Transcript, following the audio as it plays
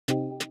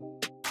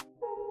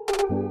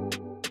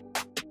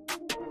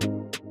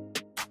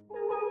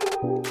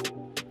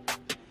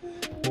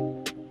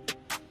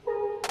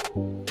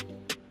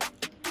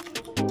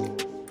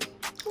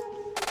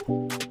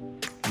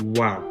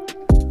Wow.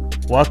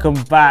 Welcome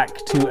back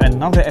to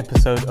another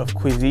episode of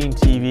Cuisine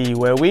TV,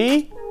 where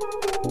we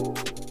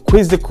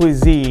quiz the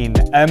cuisine.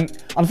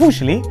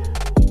 Unfortunately,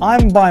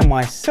 I'm by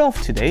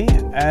myself today.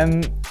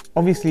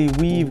 Obviously,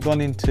 we've gone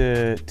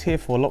into tier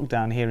 4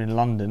 lockdown here in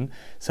London,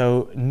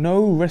 so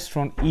no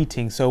restaurant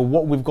eating. So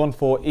what we've gone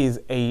for is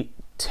a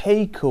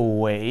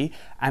takeaway,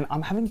 and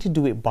I'm having to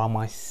do it by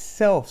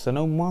myself, so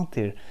no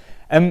matir.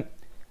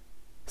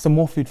 Some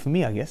more food for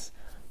me, I guess.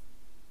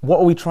 What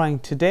are we trying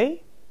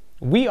today?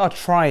 We are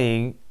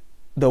trying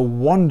the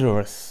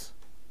wondrous,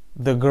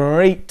 the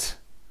great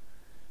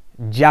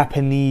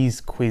Japanese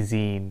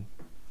cuisine.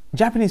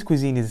 Japanese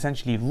cuisine is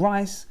essentially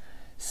rice,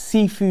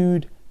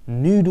 seafood,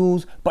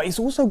 noodles, but it's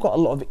also got a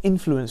lot of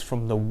influence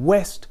from the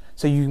West.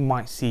 So you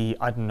might see,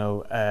 I don't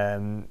know,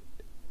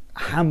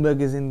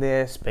 hamburgers in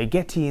there,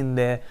 spaghetti in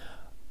there,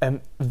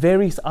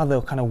 various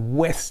other kind of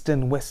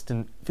Western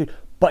food.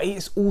 But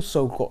it's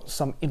also got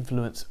some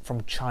influence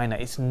from China.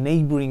 It's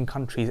neighboring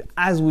countries,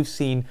 as we've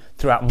seen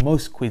throughout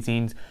most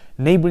cuisines.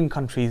 Neighboring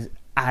countries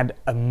add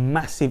a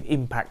massive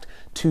impact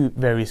to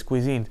various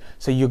cuisines.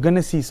 So you're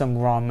gonna see some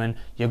ramen,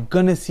 you're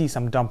gonna see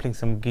some dumplings,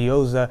 some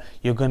gyoza,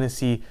 you're gonna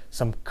see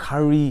some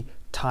curry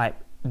type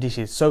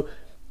dishes. So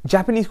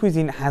Japanese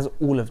cuisine has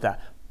all of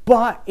that,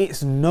 but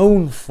it's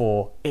known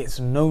for its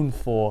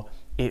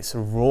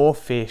raw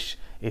fish,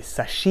 its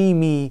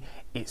sashimi,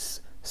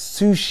 its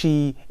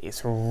sushi,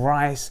 it's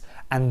rice,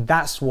 and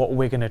that's what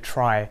we're gonna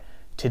try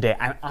today.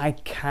 And I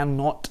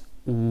cannot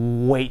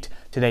wait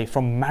today,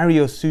 from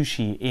Mario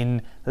Sushi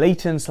in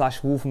Leighton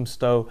 /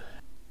 Walthamstow.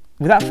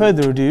 Without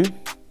further ado,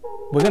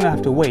 we're gonna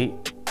have to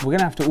wait, we're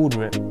gonna have to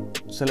order it,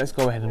 so let's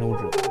go ahead and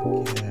order it.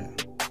 Yeah.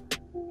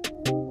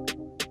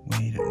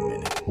 Wait a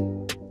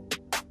minute.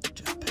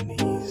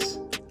 Japanese.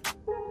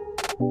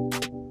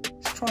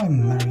 Let's try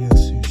Mario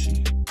Sushi.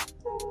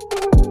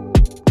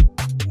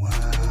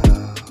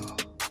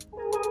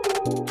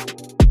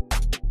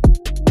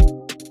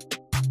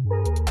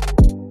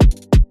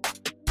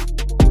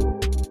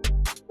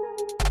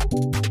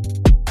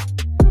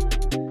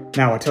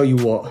 Now, I tell you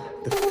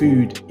what, the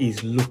food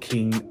is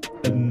looking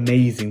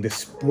amazing. The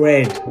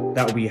spread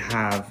that we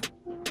have,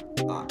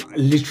 I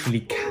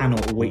literally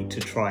cannot wait to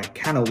try.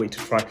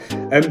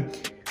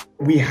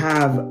 We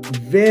have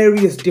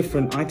various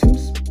different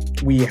items.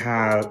 We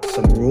have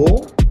some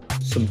raw,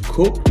 some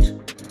cooked,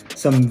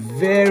 some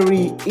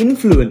very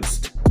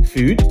influenced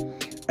food,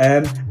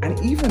 and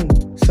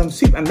even some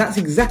soup. And that's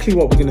exactly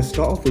what we're going to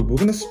start off with. We're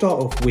going to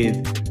start off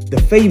with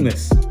the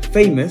famous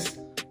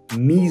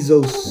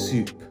miso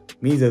soup.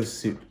 Miso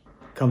soup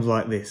comes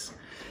like this.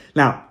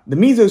 Now, the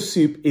miso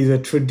soup is a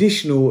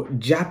traditional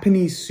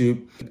Japanese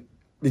soup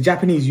the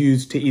Japanese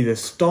use to either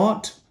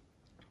start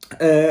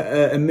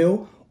a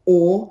meal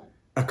or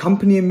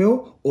accompany a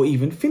meal or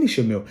even finish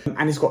a meal.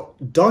 And it's got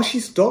dashi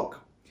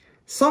stock,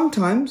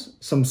 sometimes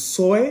some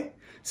soy,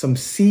 some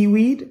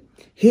seaweed.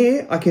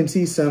 Here I can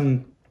see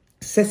some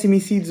sesame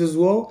seeds as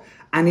well,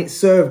 and it's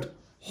served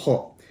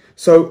hot.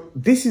 So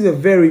this is a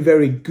very,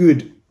 very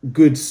good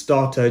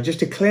starter, just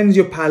to cleanse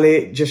your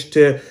palate, just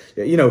to,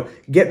 you know,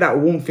 get that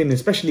warmth in,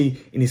 especially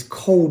in this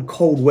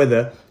cold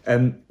weather.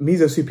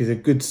 Miso soup is a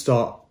good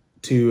start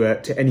to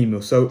any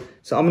meal. So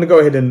I'm gonna go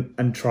ahead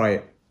and try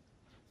it.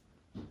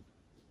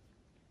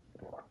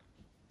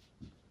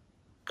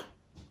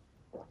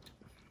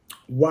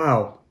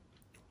 Wow,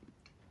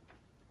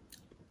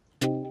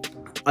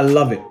 I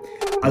love it.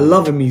 I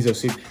love a miso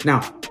soup.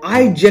 Now,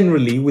 I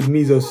generally, with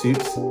miso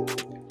soups,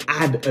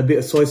 add a bit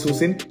of soy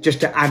sauce in, just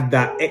to add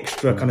that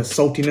extra kind of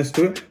saltiness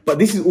to it. But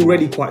this is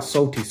already quite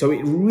salty, so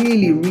it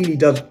really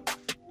does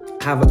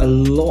have a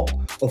lot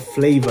of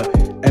flavor.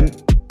 And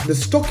the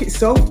stock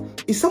itself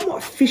is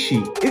somewhat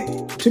fishy.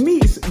 To me,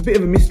 it's a bit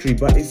of a mystery,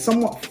 but it's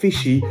somewhat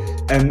fishy.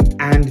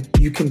 And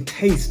you can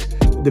taste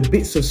the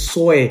bits of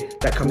soy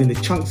that come in, the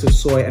chunks of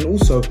soy, and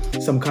also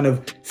some kind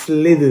of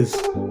slithers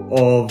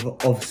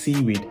of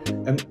seaweed.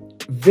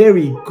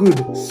 Very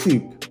good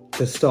soup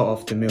to start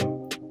off the meal.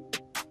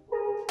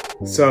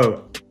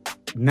 So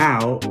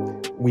now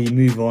we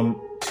move on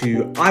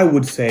to, I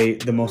would say,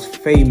 the most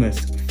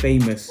famous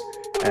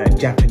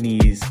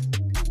Japanese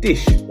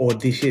dish or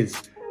dishes.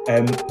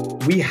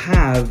 We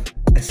have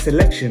a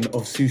selection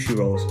of sushi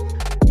rolls.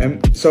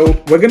 So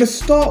we're going to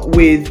start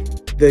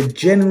with the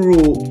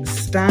general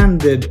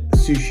standard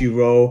sushi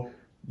roll,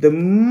 the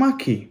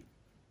maki,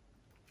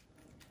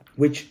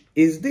 which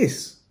is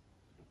this.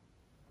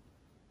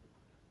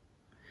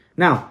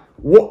 Now,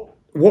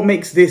 what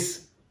makes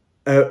this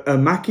a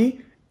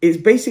maki? It's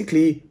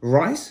basically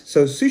rice,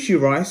 so sushi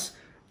rice,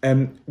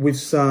 with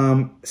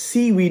some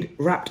seaweed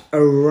wrapped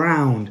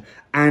around.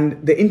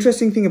 And the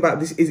interesting thing about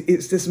this is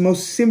it's this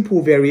most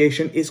simple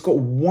variation. It's got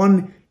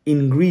one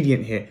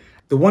ingredient here.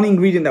 The one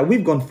ingredient that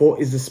we've gone for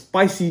is the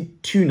spicy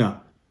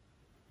tuna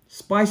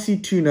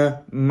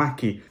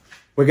maki.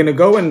 We're gonna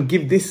go and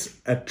give this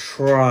a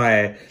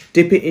try.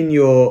 Dip it in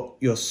your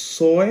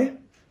soy.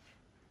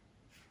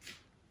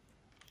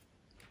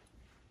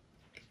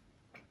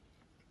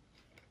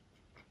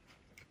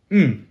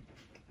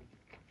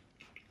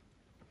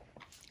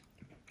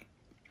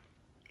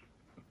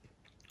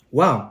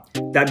 Wow,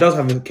 that does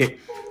have a kick.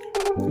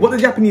 What the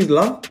Japanese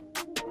love,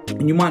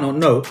 and you might not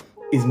know,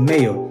 is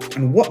mayo.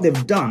 And what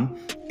they've done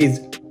is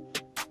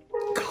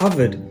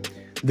covered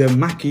the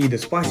maki, the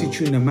spicy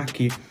tuna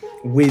maki,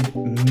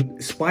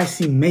 with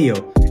spicy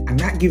mayo. And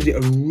that gives it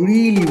a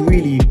really,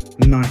 really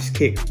nice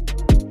kick.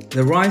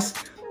 The rice,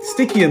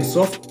 sticky and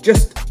soft,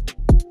 just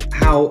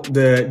how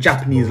the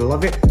Japanese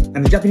love it.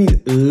 And the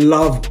Japanese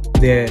love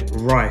their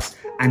rice.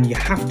 And you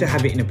have to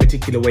have it in a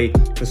particular way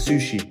for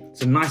sushi.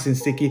 So nice and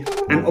sticky.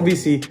 And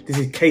obviously, this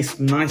is cased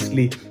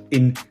nicely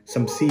in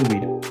some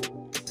seaweed.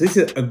 So this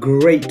is a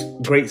great,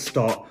 great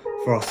start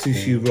for our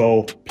sushi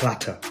roll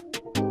platter.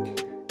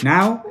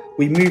 Now,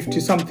 we move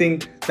to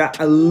something that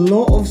a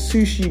lot of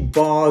sushi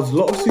bars, a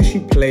lot of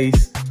sushi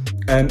places,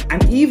 and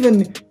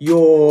even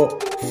your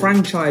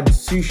franchised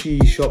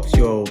sushi shops,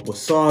 your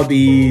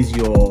wasabis,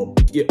 your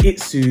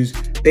itsus,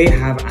 they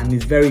have, and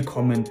is very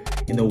common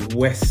in the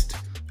west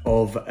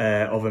of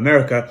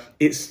America.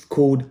 It's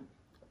called,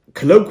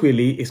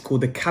 colloquially, it's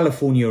called the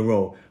California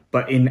roll,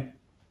 but in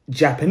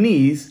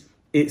Japanese,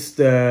 it's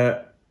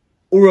the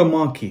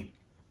uramaki.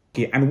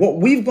 And what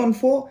we've gone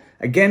for,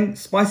 again,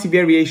 spicy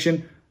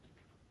variation,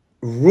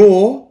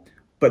 raw,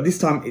 but this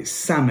time it's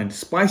salmon,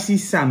 spicy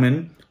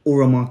salmon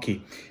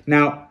uramaki.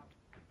 Now,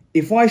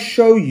 if I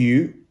show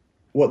you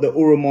what the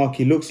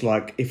uramaki looks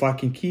like, if I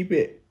can keep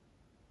it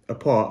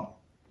apart,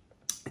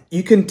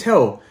 you can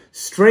tell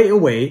straight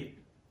away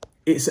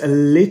it's a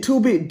little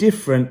bit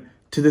different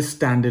to the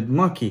standard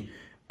maki.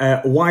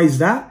 Why is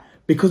that?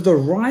 Because the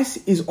rice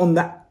is on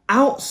the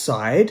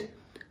outside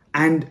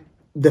and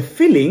the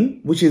filling,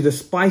 which is the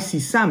spicy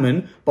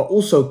salmon, but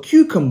also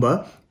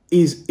cucumber,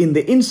 is in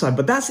the inside,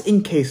 but that's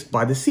encased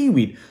by the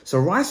seaweed. So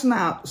rice on the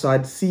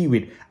outside,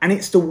 seaweed. And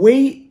it's the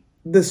way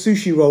the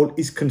sushi roll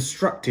is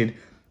constructed,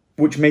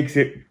 which makes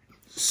it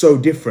so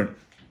different.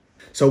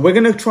 So we're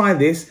gonna try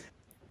this,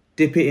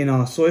 dip it in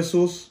our soy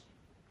sauce.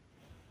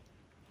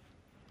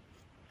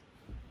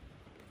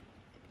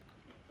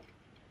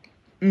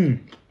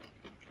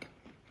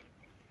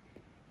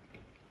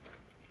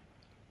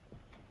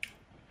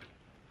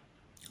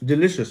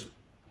 Delicious.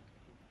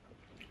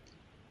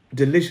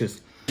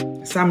 Delicious.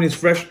 Salmon is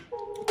fresh.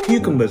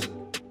 Cucumbers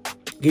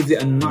gives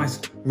it a nice,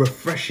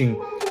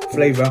 refreshing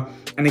flavor.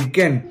 And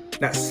again,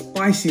 that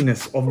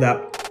spiciness of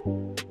that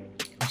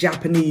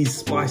Japanese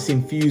spice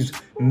infused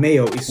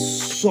mayo is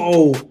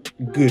so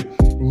good.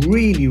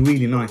 Really,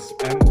 really nice.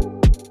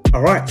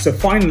 All right, so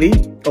finally,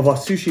 of our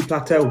sushi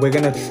platter, we're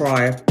gonna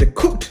try the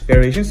cooked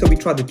variation. So we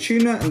tried the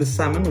tuna and the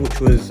salmon, which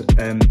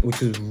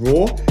was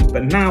raw,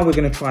 but now we're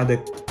gonna try the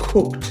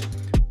cooked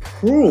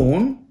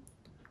prawn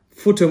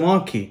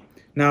futomaki.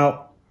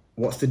 Now,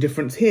 what's the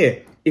difference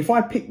here? If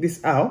I pick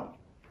this out,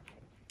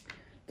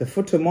 the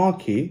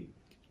futomaki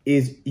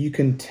is, you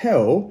can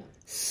tell,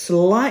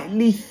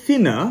 slightly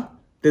thinner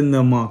than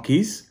the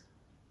makis,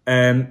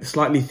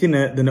 slightly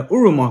thinner than the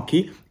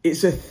urumaki.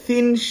 It's a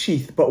thin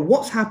sheath, but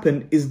what's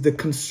happened is the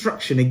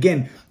construction.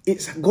 Again,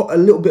 it's got a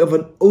little bit of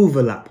an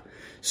overlap.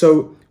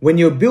 So when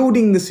you're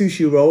building the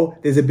sushi roll,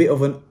 there's a bit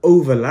of an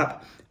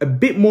overlap, a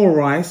bit more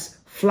rice,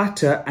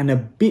 flatter, and a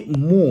bit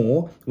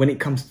more when it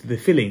comes to the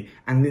filling.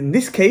 And in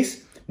this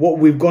case, what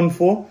we've gone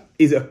for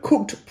is a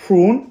cooked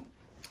prawn,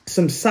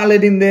 some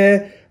salad in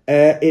there.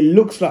 It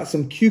looks like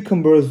some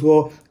cucumber as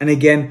well. And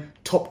again,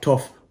 topped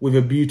off with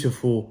a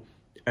beautiful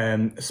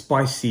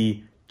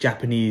spicy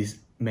Japanese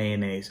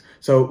mayonnaise.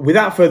 So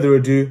without further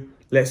ado,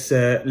 let's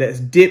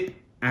dip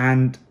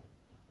and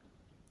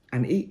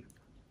eat.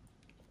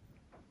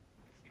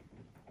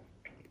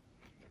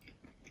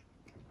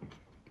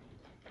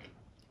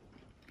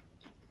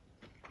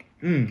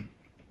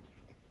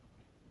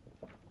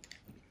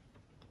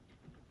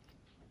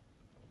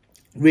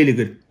 Really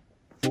good.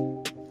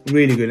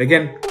 Really good.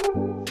 Again,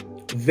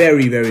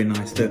 very, very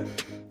nice.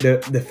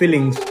 The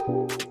fillings,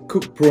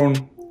 cooked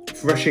prawn,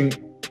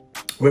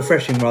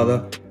 refreshing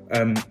rather,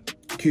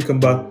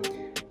 cucumber.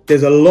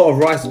 There's a lot of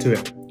rice to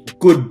it.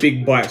 Good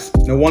big bites.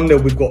 No wonder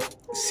we've got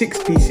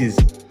 6 pieces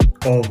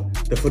of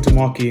the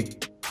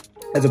futomaki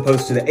as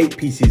opposed to the 8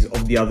 pieces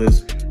of the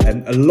others.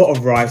 A lot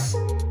of rice,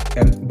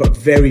 but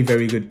very,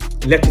 very good.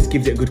 Lettuce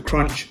gives it a good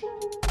crunch.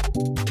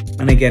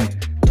 And again,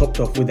 topped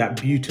off with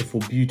that beautiful,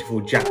 beautiful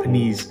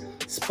Japanese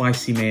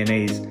spicy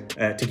mayonnaise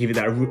to give it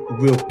that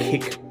real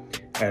kick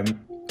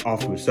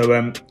afterwards.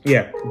 So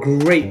yeah,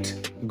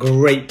 great,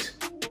 great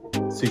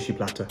sushi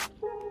platter.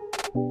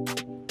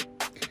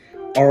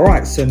 All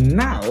right, so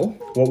now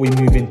what we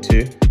move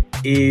into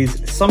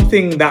is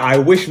something that I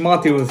wish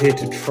Marty was here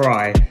to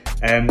try.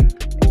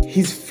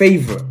 His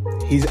favorite,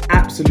 his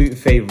absolute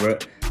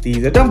favorite.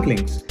 These are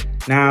dumplings.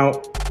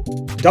 Now,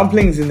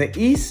 dumplings in the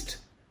East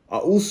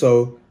are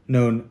also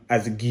known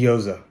as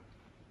gyoza.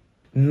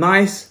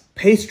 Nice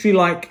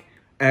pastry-like.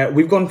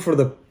 We've gone for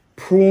the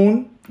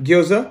prawn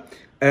gyoza.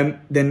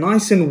 They're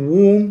nice and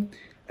warm,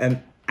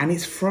 and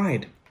it's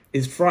fried.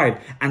 It's fried.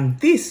 And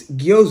this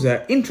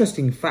gyoza,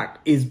 interesting fact,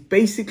 is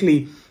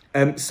basically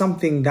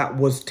something that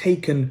was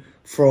taken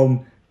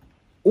from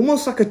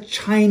almost like a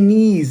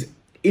Chinese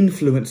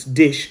influenced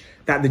dish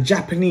that the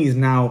Japanese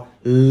now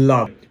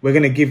love. We're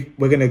gonna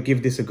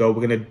give this a go.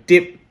 We're gonna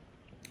dip.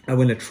 I'm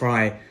gonna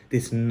try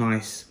this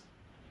nice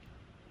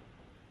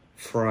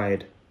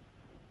fried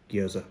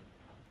gyoza.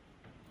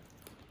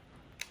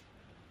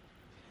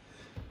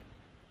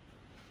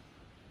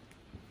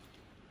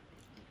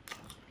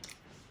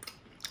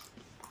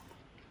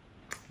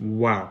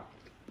 Wow.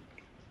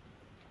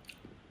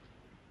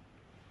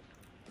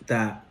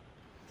 That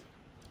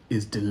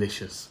is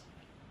delicious.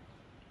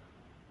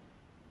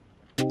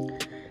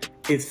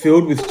 It's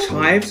filled with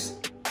chives,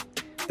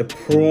 the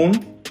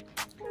prawn,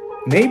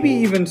 maybe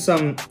even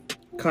some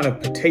kind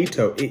of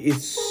potato. It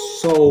is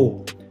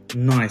so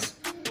nice,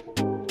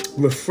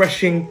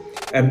 refreshing.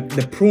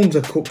 The prawns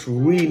are cooked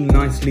really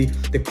nicely.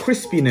 The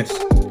crispiness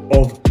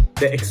of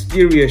the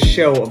exterior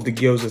shell of the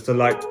gyoza, so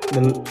like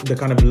the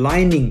kind of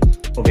lining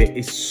of it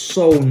is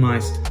so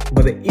nice,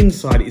 but the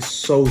inside is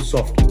so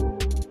soft.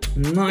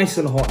 Nice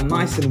and hot,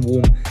 nice and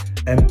warm.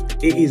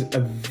 It is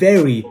a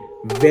very,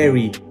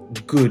 very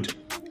good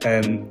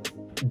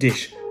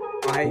dish.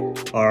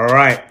 All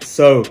right,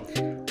 so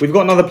we've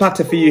got another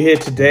platter for you here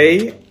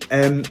today.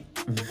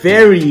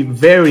 Very,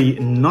 very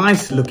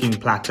nice looking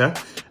platter.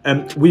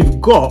 We've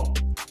got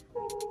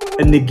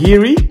a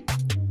nigiri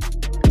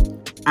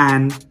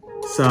and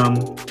some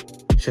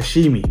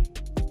sashimi.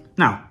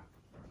 Now,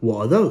 what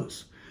are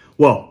those?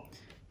 Well,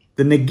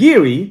 the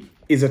nigiri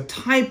is a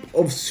type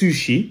of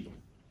sushi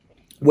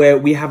where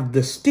we have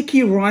the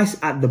sticky rice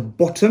at the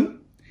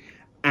bottom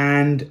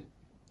and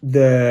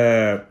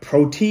the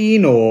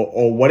protein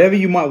or whatever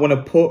you might want to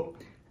put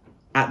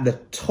at the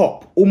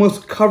top,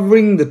 almost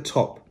covering the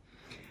top.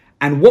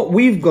 And what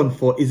we've gone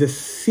for is a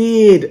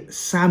seared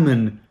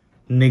salmon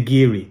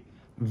nigiri.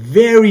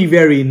 Very,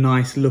 very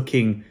nice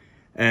looking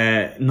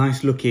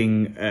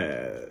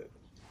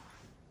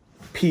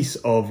piece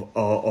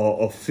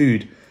of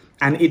food.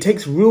 And it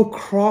takes real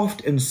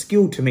craft and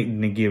skill to make the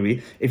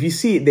nigiri. If you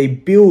see it, they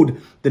build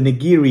the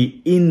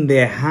nigiri in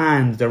their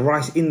hands, the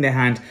rice in their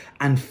hands,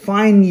 and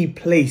finally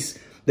place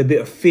the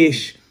bit of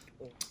fish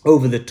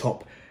over the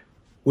top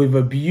with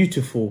a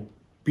beautiful,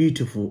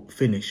 beautiful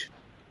finish.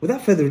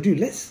 Without further ado,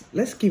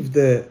 let's give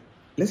the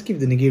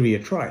nigiri a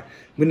try. I'm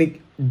gonna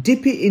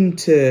dip it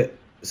into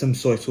some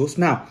soy sauce.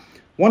 Now,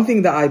 one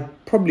thing that I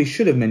probably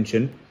should have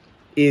mentioned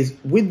is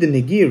with the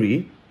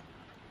nigiri,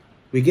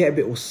 we get a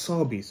bit of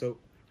wasabi. So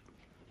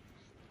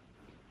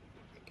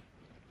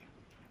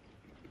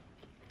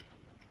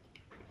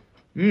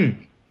oh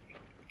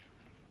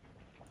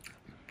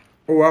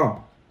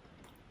wow,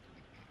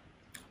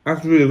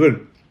 that's really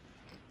good.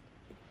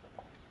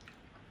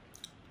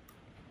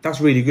 That's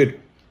really good.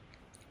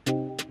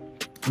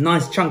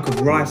 Nice chunk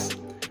of rice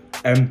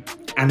and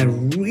a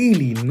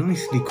really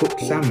nicely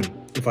cooked salmon,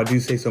 if I do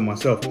say so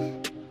myself.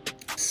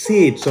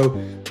 Seared, so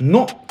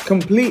not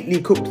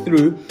completely cooked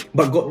through,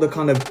 but got the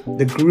kind of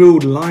the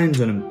grilled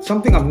lines on them.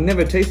 Something I've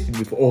never tasted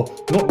before, or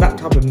not that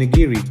type of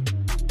nigiri.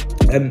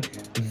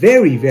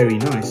 Very, very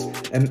nice.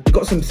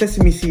 Got some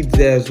sesame seeds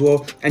there as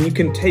well, and you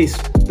can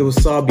taste the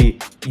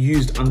wasabi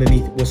used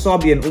underneath.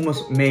 Wasabi and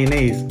almost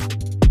mayonnaise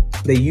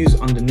they use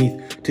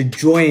underneath to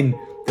join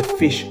the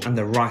fish and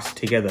the rice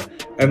together.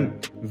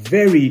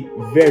 Very,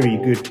 very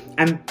good.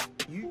 And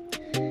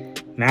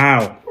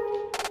now,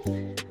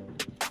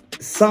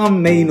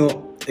 some may not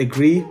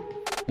agree,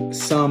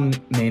 some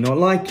may not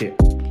like it.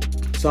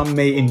 Some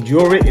may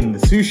endure it in the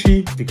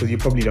sushi because you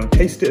probably don't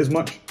taste it as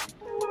much.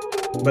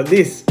 But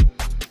this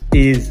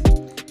is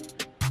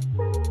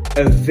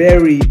a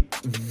very,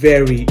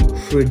 very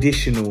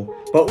traditional,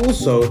 but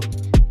also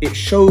it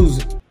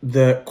shows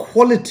the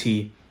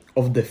quality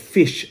of the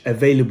fish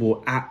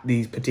available at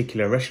these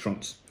particular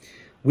restaurants.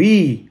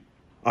 We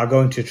are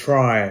going to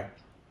try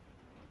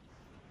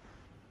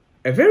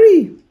a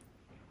very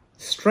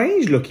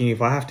strange looking,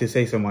 if I have to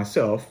say so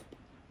myself,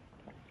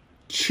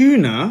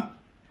 tuna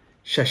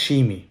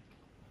sashimi.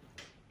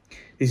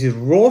 This is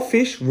raw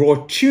fish,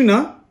 raw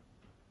tuna,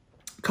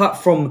 cut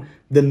from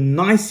the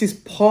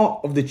nicest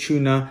part of the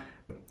tuna.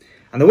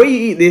 And the way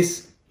you eat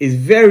this is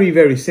very,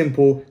 very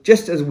simple.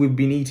 Just as we've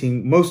been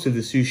eating most of the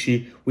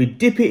sushi, we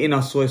dip it in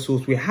our soy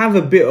sauce. We have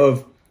a bit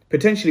of,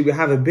 potentially we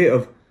have a bit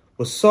of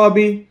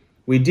wasabi.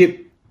 We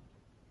dip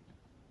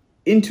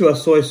into our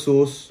soy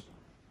sauce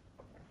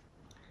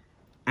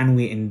and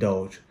we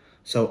indulge.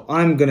 So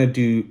I'm gonna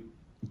do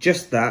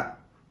just that.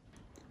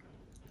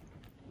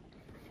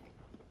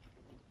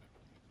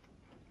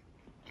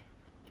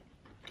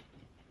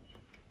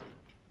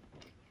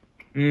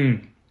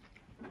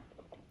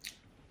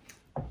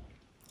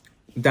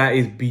 That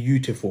is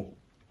beautiful.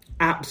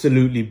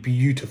 Absolutely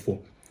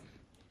beautiful.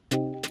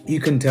 You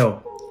can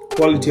tell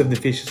quality of the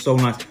fish is so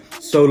nice,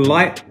 so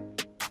light.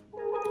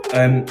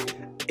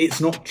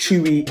 It's not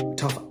chewy,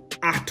 tough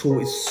at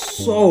all. It's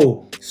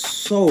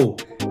so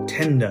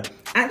tender.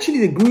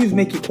 Actually, the grooves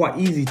make it quite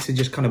easy to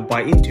just kind of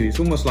bite into. It's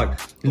almost like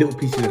little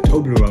pieces of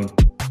Toblerone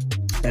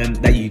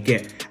that you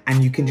get,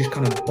 and you can just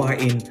kind of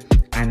bite in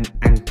and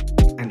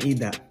eat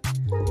that.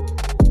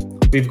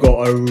 We've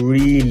got a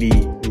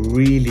really,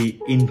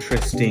 really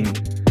interesting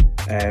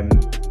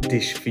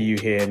dish for you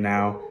here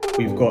now.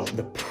 we've got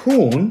the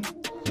prawn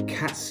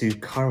katsu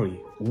curry.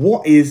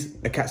 What is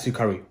a katsu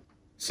curry?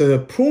 So the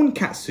prawn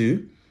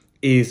katsu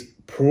is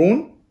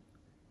prawn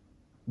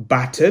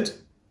battered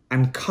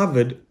and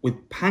covered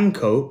with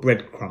panko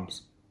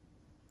breadcrumbs,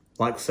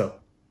 like so.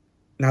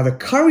 Now the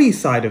curry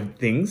side of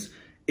things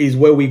is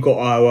where we got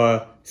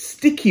our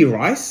sticky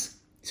rice,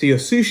 so your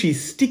sushi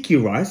sticky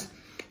rice,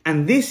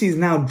 and this is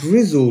now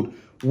drizzled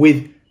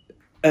with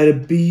a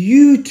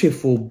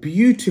beautiful,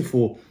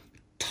 beautiful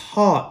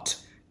tart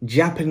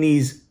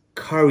Japanese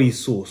curry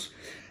sauce.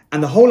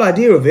 And the whole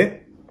idea of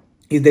it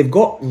is they've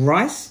got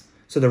rice,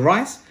 so the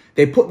rice,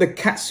 they put the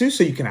katsu,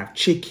 so you can have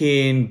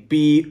chicken,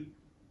 beef,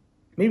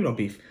 maybe not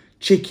beef,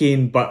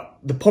 chicken, but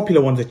the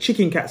popular ones are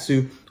chicken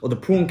katsu or the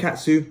prawn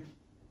katsu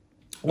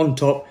on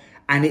top,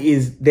 and it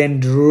is then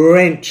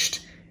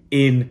drenched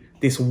in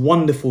this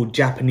wonderful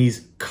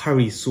Japanese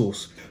curry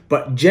sauce.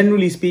 But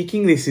generally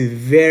speaking, this is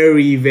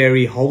very,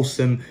 very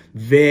wholesome,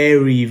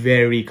 very,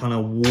 very kind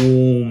of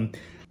warm.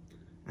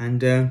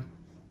 And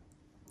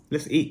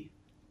let's eat.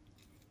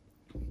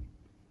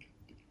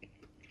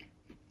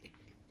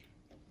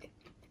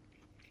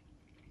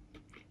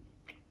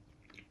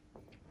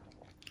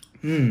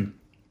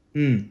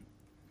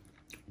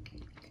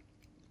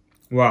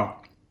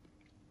 Wow,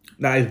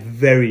 that is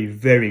very,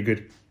 very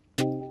good.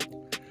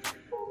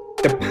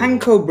 The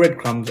panko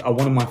breadcrumbs are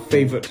one of my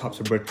favorite types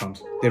of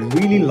breadcrumbs. They're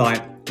really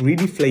light,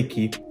 really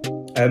flaky.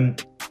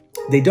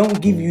 They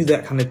don't give you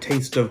that kind of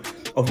taste of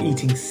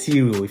eating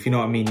cereal, if you know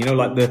what I mean. You know,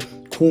 like the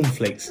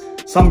cornflakes.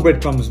 Some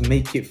breadcrumbs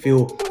make it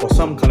feel, or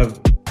some kind of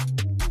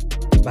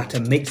batter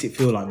makes it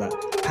feel like that.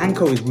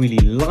 Panko is really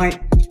light,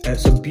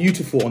 so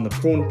beautiful on the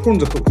prawn.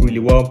 Prawns are cooked really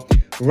well.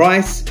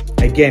 Rice,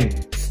 again,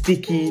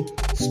 sticky,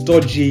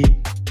 stodgy,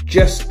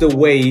 just the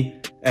way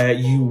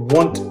you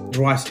want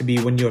rice to be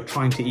when you're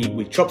trying to eat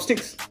with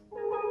chopsticks.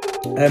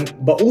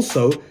 But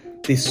also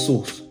this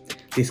sauce.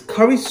 This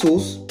curry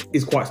sauce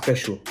is quite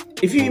special.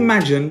 If you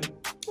imagine,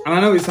 and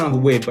I know it sounds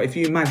weird, but if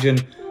you imagine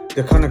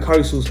the kind of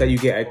curry sauce that you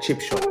get at chip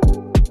shop,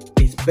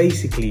 it's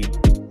basically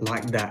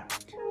like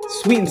that.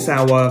 Sweet and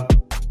sour,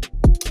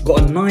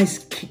 got a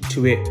nice kick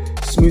to it,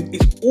 smooth.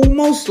 It's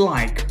almost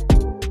like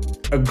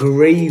a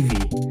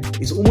gravy.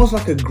 It's almost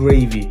like a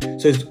gravy.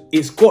 So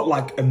it's got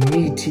like a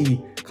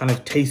meaty kind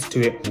of taste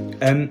to it,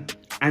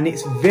 and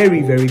it's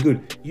very, very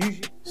good.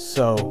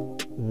 So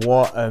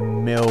what a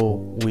meal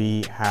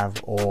we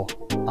have, or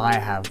I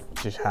have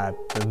just had.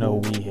 There's no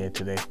we here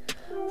today,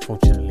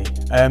 fortunately.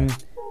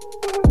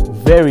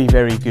 Very,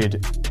 very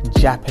good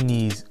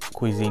Japanese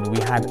cuisine. We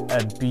had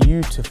a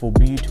beautiful,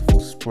 beautiful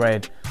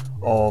spread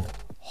of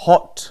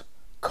hot,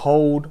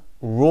 cold,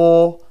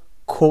 raw,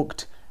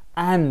 cooked,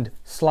 and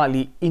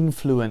slightly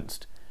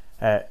influenced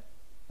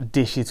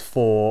dishes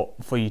for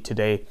you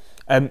today.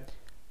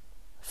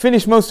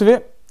 Finished most of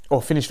it,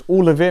 or finished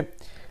all of it.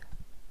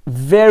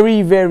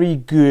 Very, very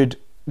good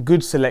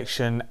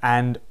selection,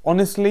 and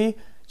honestly,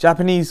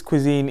 Japanese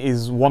cuisine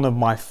is one of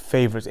my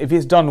favorites. If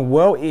it's done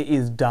well, it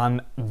is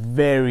done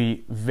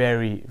very,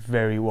 very,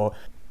 very well.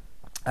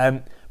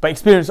 But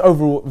experience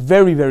overall,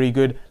 very, very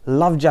good.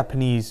 Love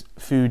Japanese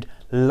food,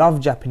 love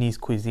Japanese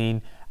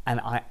cuisine, and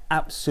I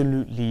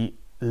absolutely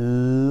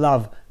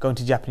love going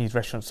to Japanese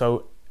restaurants.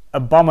 So a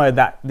bummer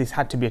that this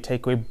had to be a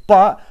takeaway,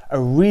 but a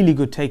really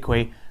good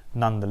takeaway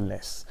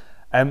nonetheless.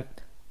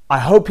 I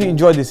hope you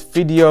enjoyed this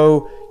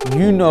video.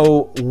 You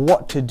know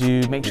what to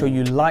do. Make sure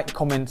you like,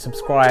 comment,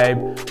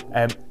 subscribe,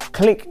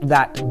 click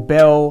that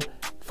bell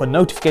for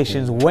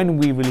notifications when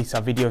we release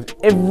our videos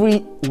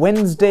every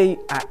Wednesday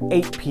at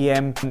 8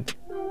 p.m.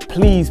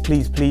 Please,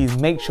 please, please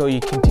make sure you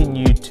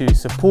continue to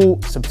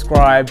support,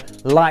 subscribe,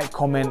 like,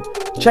 comment.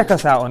 Check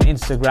us out on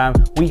Instagram.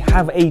 We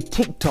have a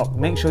TikTok.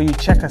 Make sure you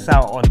check us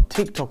out on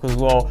TikTok as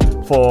well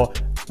for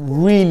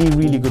really,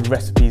 really good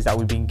recipes that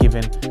we've been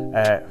given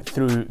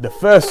through the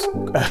first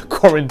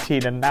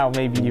quarantine, and now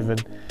maybe even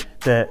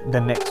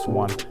the next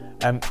one.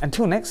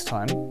 Until next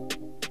time,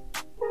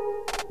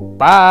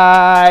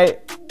 bye.